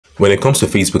When it comes to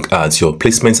Facebook ads, your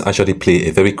placements actually play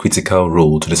a very critical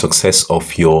role to the success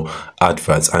of your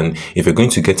adverts. And if you're going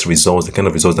to get results, the kind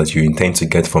of results that you intend to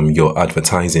get from your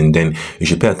advertising, then you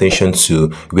should pay attention to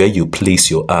where you place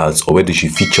your ads or where they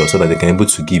should feature so that they can be able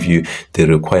to give you the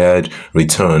required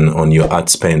return on your ad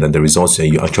spend and the results that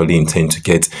you actually intend to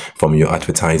get from your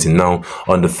advertising. Now,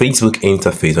 on the Facebook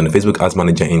interface, on the Facebook Ads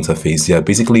Manager interface, there are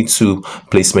basically two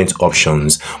placement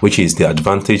options, which is the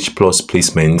Advantage Plus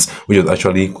placements, which is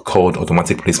actually called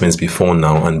automatic placements before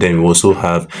now, and then we also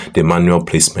have the manual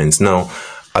placements. Now,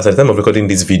 as at the time of recording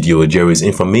this video, there is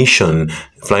information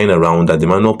flying around that the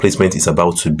manual placement is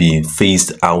about to be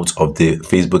phased out of the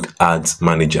Facebook Ads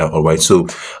Manager. All right. So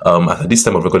at this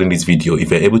time of recording this video,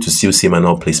 if you're able to still see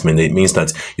manual placement, it means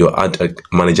that your ad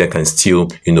manager can still,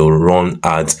 run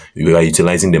ads by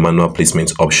utilizing the manual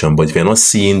placement option. But if you're not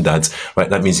seeing that, right,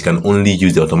 that means you can only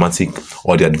use the automatic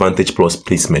or the Advantage Plus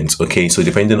placement. Okay. So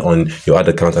depending on your ad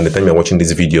account and the time you're watching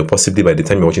this video, possibly by the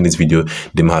time you're watching this video,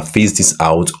 they might have phased this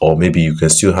out, or maybe you can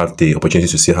still have the opportunity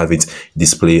to still have it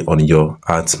display on your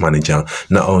ads manager.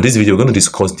 Now, on this video, we're going to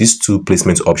discuss these two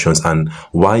placement options and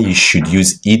why you should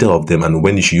use either of them and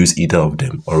when you should use either of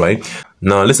them. All right.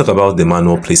 Now, let's talk about the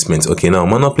manual placement. Okay, now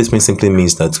manual placement simply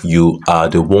means that you are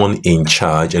the one in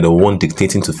charge and the one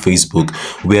dictating to Facebook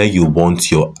where you want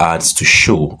your ads to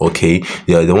show. Okay,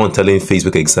 you are the one telling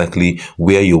Facebook exactly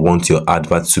where you want your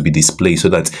adverts to be displayed so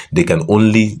that they can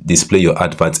only display your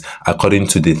adverts according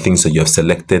to the things that you have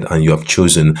selected and you have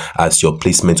chosen as your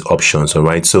placement options. All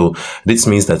right, so this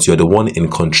means that you're the one in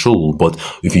control. But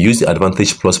if you use the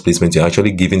Advantage Plus placement, you're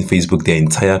actually giving Facebook the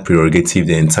entire prerogative,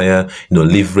 the entire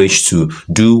leverage to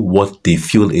do what they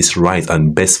feel is right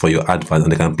and best for your advert,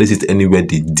 and they can place it anywhere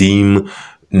they deem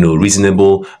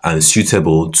reasonable and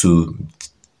suitable to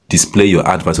display your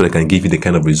advert so they can give you the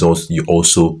kind of results you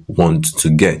also want to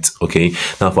get. Okay,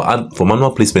 now for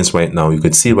manual placements right now, you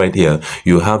could see right here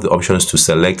you have the options to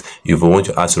select if you want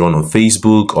your ads to run on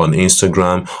Facebook, on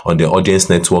Instagram, on the audience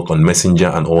network, on Messenger,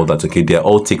 and all that. Okay, they're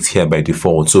all ticked here by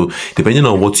default. So depending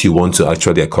on what you want to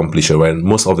actually accomplish, right,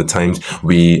 most of the times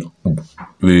we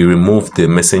remove the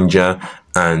Messenger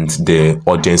and the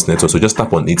audience network. So just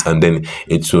tap on it and then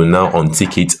it will now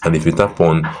untick it, and if you tap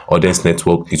on audience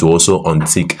network, it will also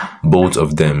untick both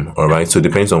of them. All right, so it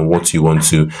depends on what you want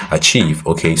to achieve.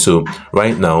 Okay, so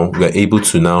right now we are able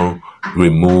to now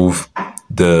remove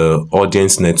the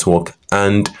audience network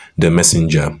and the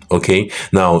Messenger. Okay,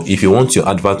 now if you want your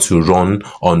advert to run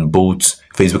on both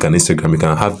Facebook and Instagram, you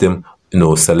can have them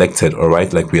selected. All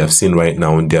right, like we have seen right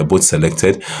now, they are both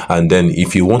selected. And then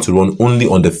if you want to run only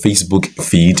on the Facebook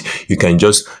feed, you can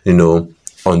just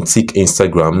untick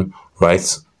Instagram,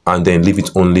 right, and then leave it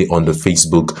only on the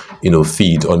Facebook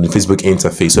feed, on the Facebook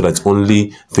interface, so that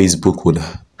only Facebook would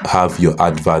have your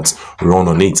adverts run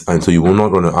on it, and so you will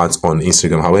not run your ads on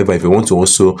Instagram. However, if you want to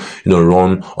also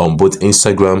run on both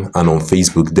Instagram and on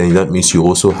Facebook, then that means you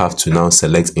also have to now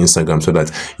select Instagram so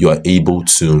that you are able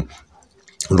to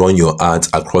run your ads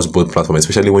across both platforms,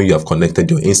 especially when you have connected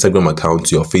your Instagram account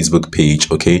to your Facebook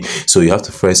page. Okay, so you have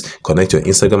to first connect your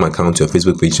Instagram account to your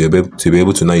Facebook page to be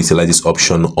able to now utilize this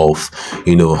option of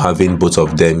having both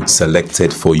of them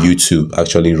selected for you to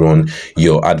actually run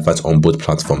your adverts on both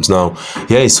platforms. Now,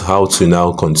 here is how to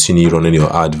now continue running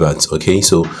your adverts. Okay,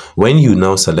 so when you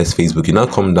now select Facebook, you now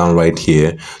come down right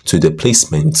here to the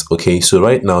placement. Okay, so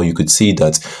right now you could see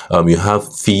that you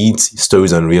have feeds,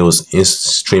 stories and reels,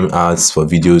 in-stream ads for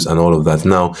videos and all of that.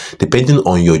 Now, depending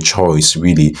on your choice,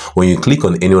 really, when you click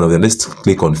on any one of them, let's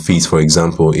click on feeds, for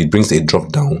example, it brings a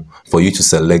drop down for you to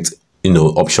select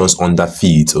options under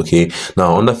feeds. Okay,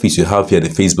 now under feeds you have here the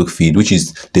Facebook feed, which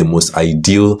is the most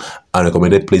ideal and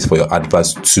recommended place for your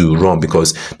adverts to run,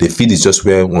 because the feed is just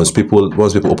where once people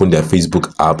open their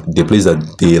Facebook app, the place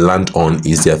that they land on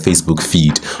is their Facebook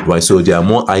feed, right? So there are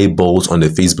more eyeballs on the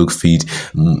Facebook feed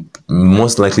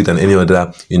most likely than any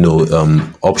other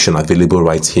option available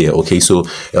right here. Okay, so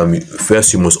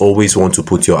first you must always want to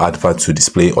put your advert to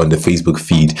display on the Facebook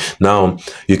feed. Now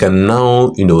you can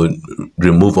now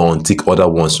remove or untick other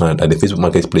ones, right? At the Facebook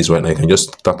Marketplace right now, you can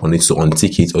just tap on it to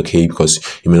untick it. Okay, because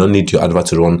you may not need your advert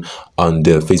to run on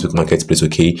the Facebook Marketplace.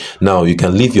 Okay, now you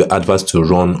can leave your adverts to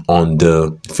run on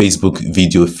the Facebook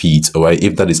video feeds. All right,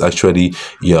 if that is actually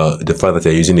the fact that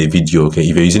you're using a video. Okay,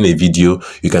 if you're using a video,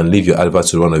 you can leave your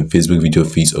adverts to run on Facebook video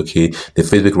feeds. Okay, the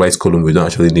Facebook rights column, we don't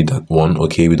actually need that one.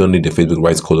 Okay, we don't need the Facebook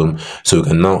rights column, so we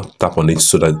can now tap on it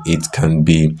so that it can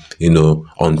be, you know,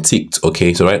 unticked.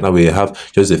 Okay, so right now we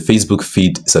have just the Facebook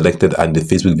feed selected and the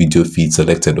Facebook video feed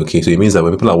selected. Okay, so it means that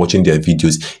when people are watching their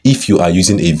videos, if you are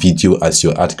using a video as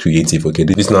your ad creative, okay,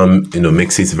 this now, you know,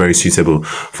 makes it very suitable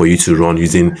for you to run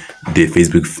using the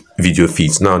Facebook video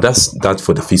feeds. Now that's that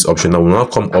for the feeds option. Now we'll now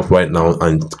come up right now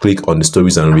and click on the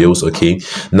stories and reels. Okay,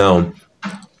 now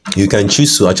you can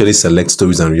choose to actually select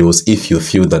stories and reels if you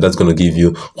feel that that's going to give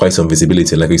you quite some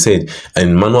visibility. Like we said,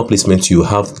 in manual placement, you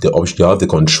have the option, you have the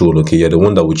control. Okay, you're the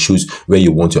one that will choose where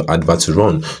you want your advert to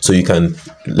run. So you can,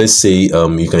 let's say,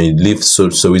 you can leave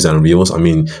stories and reels. I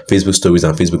mean, Facebook stories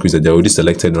and Facebook reels, they're already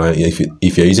selected, right?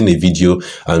 If you're using a video,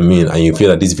 I mean, and you feel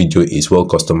that this video is well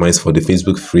customized for the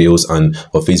Facebook reels and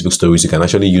for Facebook stories, you can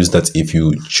actually use that if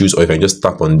you choose, or you can just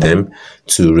tap on them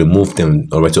to remove them,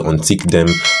 or to untick them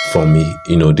from,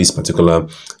 you know, this particular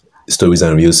stories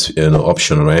and reels, you know,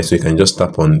 option, right? So you can just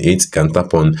tap on it. You can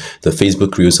tap on the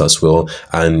Facebook reels as well,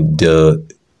 and the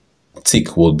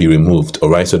tick will be removed. All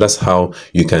right, so that's how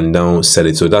you can now set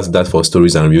it. So that's that for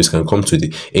stories and reels. You can come to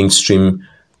the in-stream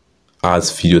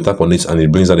ads video, tap on it, and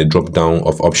it brings out a drop down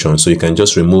of options. So you can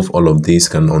just remove all of these,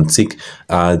 can untick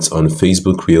ads on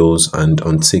Facebook reels and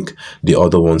untick the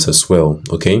other ones as well.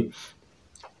 Okay,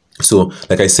 so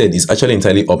like I said, it's actually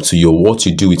entirely up to you. What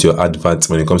you do with your adverts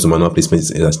when it comes to manual placement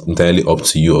is entirely up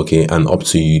to you. Okay, and up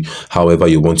to you however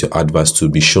you want your adverts to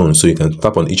be shown. So you can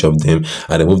tap on each of them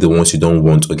and remove the ones you don't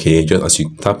want. Okay, just as you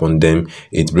tap on them,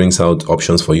 it brings out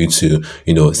options for you to,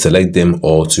 you know, select them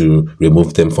or to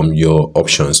remove them from your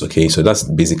options. Okay, so that's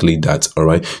basically that. All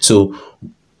right, so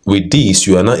with this,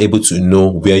 you are now able to know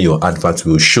where your advert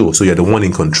will show. So you're the one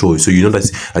in control. So you know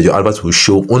that your advert will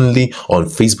show only on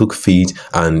Facebook feed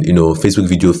and, you know, Facebook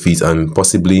video feeds, and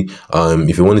possibly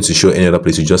if you wanted to show any other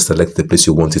place, you just select the place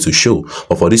you want it to show.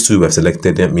 But for these two we have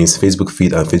selected, that means Facebook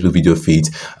feed and Facebook video feed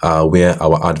where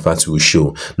our adverts will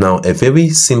show. Now, a very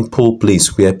simple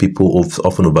place where people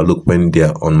often overlook when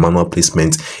they're on manual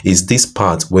placement is this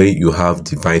part where you have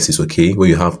devices. Okay, where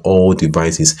you have all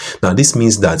devices. Now this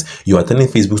means that you are telling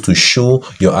Facebook to show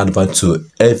your advert to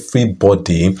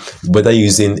everybody, whether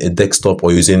using a desktop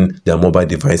or using their mobile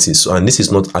devices. And this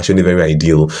is not actually very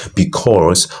ideal,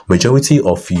 because majority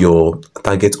of your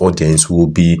target audience will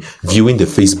be viewing the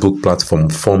Facebook platform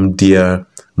from their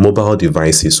mobile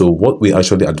devices. So what we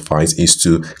actually advise is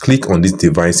to click on these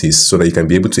devices so that you can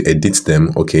be able to edit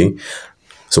them. Okay,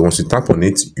 so once you tap on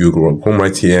it, you come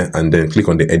right here and then click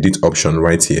on the edit option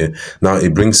right here. Now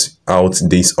it brings out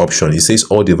this option. It says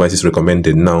all devices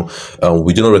recommended. Now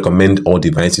we do not recommend all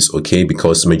devices, okay,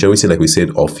 because majority, like we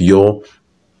said, of your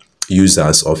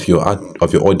users, of your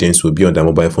audience will be on their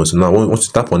mobile phone. So now once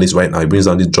you tap on this right now, it brings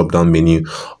down this drop down menu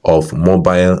of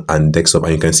mobile and desktop,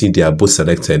 and you can see they are both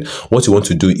selected. What you want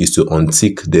to do is to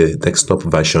untick the desktop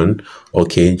version,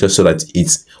 okay, just so that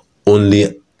it's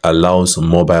only allows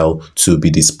mobile to be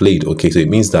displayed. Okay, so it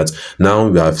means that now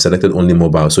we have selected only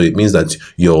mobile, so it means that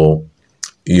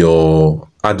your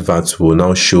adverts will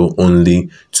now show only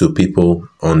to people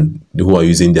who are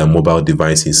using their mobile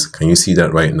devices. Can you see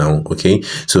that right now? Okay,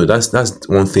 so that's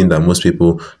one thing that most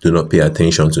people do not pay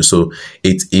attention to. So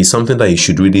it is something that you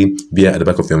should really be at the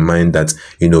back of your mind, that,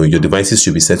 you know, your devices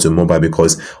should be set to mobile,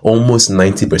 because almost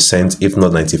 90%, if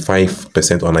not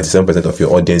 95% or 97% of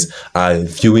your audience are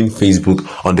viewing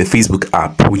Facebook on the Facebook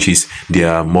app, which is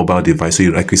their mobile device. So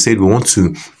like we said, we want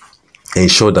to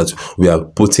ensure that we are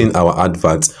putting our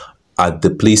adverts at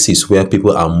the places where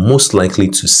people are most likely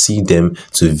to see them,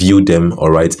 to view them,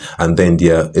 all right, and then they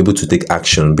are able to take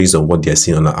action based on what they are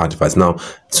seeing on our adverts. Now,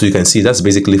 so you can see that's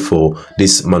basically for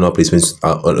this manual placements.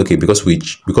 Okay, because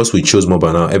we chose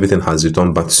mobile, now everything has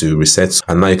returned back to reset,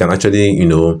 and now you can actually, you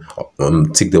know,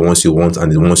 tick the ones you want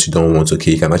and the ones you don't want.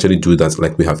 Okay, you can actually do that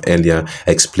like we have earlier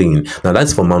explained. Now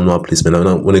that's for manual placement.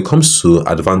 Now when it comes to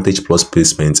Advantage Plus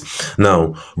placement,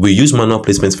 now we use manual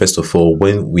placement first of all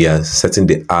when we are setting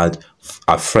the ad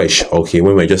afresh. Okay,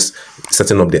 when we're just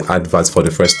setting up the adverts for the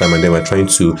first time, and then we're trying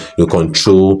to, you know,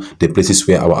 control the places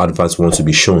where our adverts want to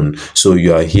be shown. So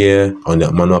you are here on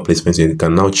the manual placement. You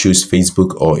can now choose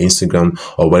Facebook or Instagram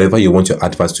or whatever you want your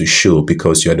adverts to show,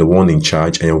 because you are the one in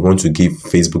charge and you want to give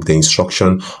Facebook the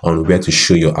instruction on where to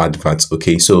show your adverts.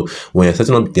 Okay, so when you're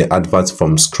setting up the adverts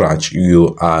from scratch,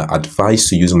 you are advised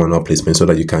to use manual placement so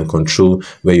that you can control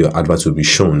where your adverts will be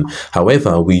shown.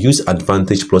 However, we use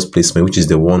Advantage Plus placement, which is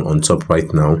the one on top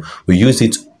right now. We use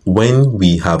it when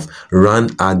we have run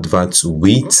adverts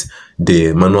with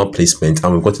the manual placement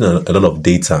and we've gotten a lot of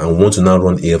data and we want to now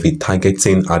run a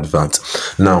retargeting advert.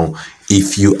 Now,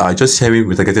 if you are just hearing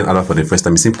retargeting advert for the first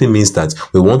time, it simply means that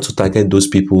we want to target those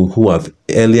people who have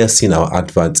earlier seen our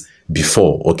advert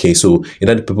before. Okay, so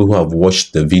either the people who have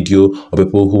watched the video or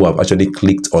people who have actually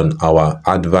clicked on our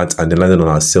advert and then landed on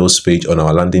our sales page, on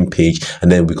our landing page,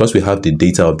 and then because we have the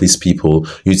data of these people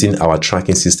using our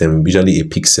tracking system, usually a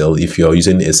pixel if you're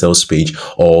using a sales page,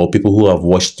 or people who have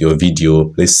watched your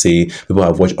video, let's say people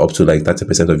have watched up to like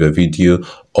 30% of your video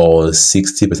or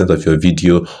 60% of your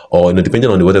video, or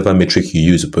depending on whatever metric you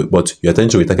use, but you're trying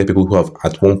to retarget people who have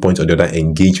at one point or the other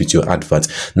engaged with your advert.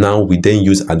 Now we then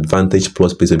use Advantage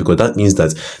Plus placement, because that means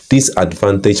that these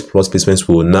Advantage Plus placements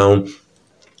will now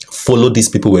follow these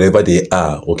people wherever they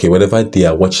are, okay, wherever they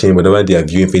are watching, wherever they are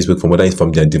viewing Facebook from, whether it's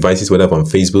from their devices, whether from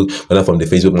Facebook, whether from the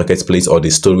Facebook marketplace or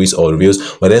the stories or reels,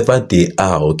 wherever they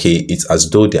are, okay, it's as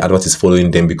though the advert is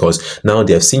following them, because now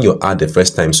they have seen your ad the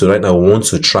first time. So right now we want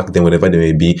to track them wherever they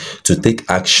may be to take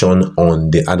action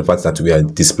on the adverts that we are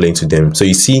displaying to them. So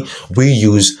you see, we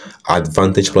use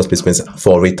Advantage Plus placements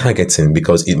for retargeting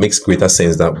because it makes greater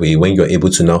sense that way, when you're able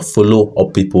to now follow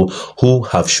up people who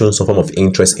have shown some form of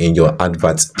interest in your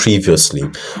adverts previously.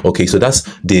 Okay, so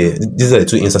these are the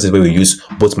two instances where we use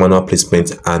both manual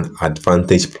placement and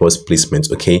Advantage Plus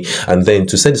placement. Okay, and then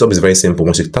to set this up is very simple.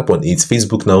 Once you tap on it,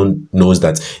 Facebook now knows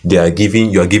that you are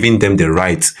giving them the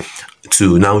right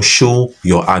to now show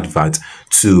your advert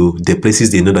to the places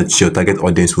they know that your target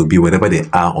audience will be, wherever they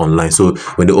are online. So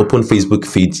when they open Facebook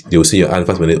feed, they will see your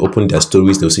adverts. When they open their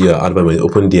stories, they'll see your advert. When they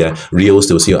open their reels,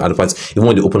 they'll see your adverts. Even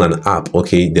when they open an app,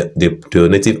 okay, the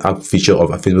native app feature of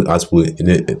a Facebook ads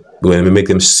will make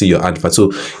them see your advert.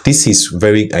 So this is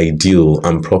very ideal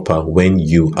and proper when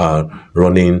you are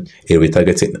running a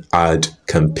retargeting ad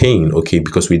campaign, okay,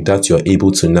 because with that you're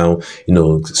able to now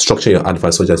structure your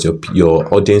adverts such as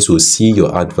your audience will see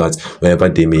your adverts wherever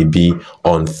they may be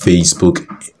on Facebook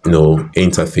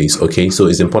interface. Okay, so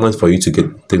it's important for you to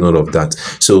take note of that.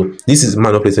 So this is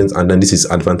manual placement and then this is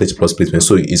Advantage Plus placement.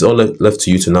 So it's all left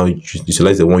to you to now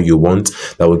utilize the one you want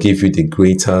that will give you the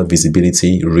greater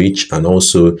visibility, reach, and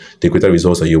also the greater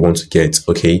results that you want to get.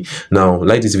 Okay, now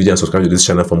like this video and subscribe to this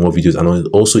channel for more videos. And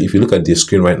also, if you look at the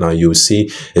screen right now, you'll see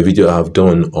a video I have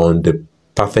done on the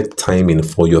perfect timing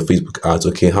for your Facebook ads.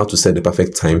 Okay, how to set the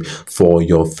perfect time for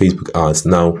your Facebook ads.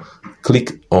 Now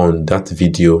click on that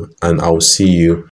video and I'll see you